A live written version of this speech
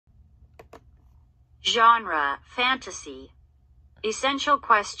Genre, fantasy. Essential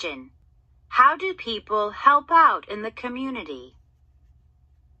question. How do people help out in the community?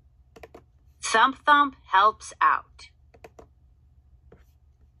 Thump helps out.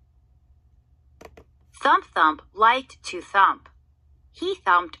 Thump liked to thump. He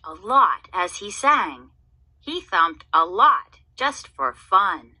thumped a lot as he sang. He thumped a lot just for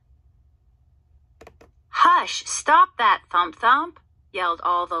fun. Hush, stop that thump, yelled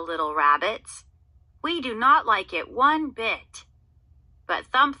all the little rabbits. We do not like it one bit. But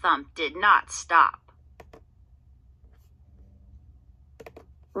Thump did not stop.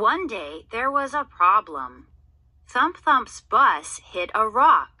 One day there was a problem. Thump's bus hit a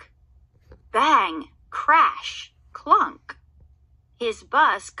rock. Bang, crash, clunk. His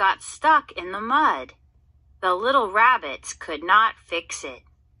bus got stuck in the mud. The little rabbits could not fix it.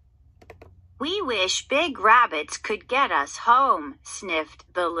 We wish big rabbits could get us home,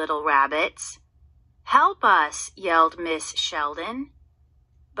 sniffed the little rabbits. Help us, yelled Miss Sheldon.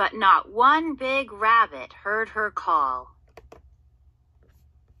 But not one big rabbit heard her call.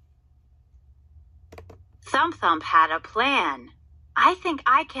 Thump had a plan. I think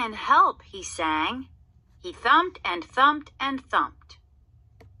I can help, he sang. He thumped and thumped and thumped.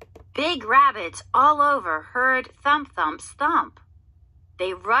 Big rabbits all over heard Thump's thump.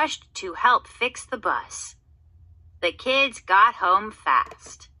 They rushed to help fix the bus. The kids got home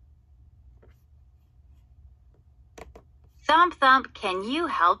fast. Thump, can you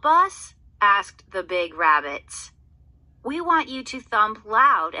help us? Asked the big rabbits. We want you to thump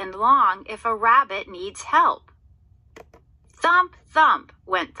loud and long if a rabbit needs help. Thump,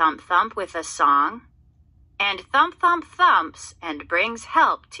 went Thump with a song. And Thump thumps and brings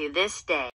help to this day.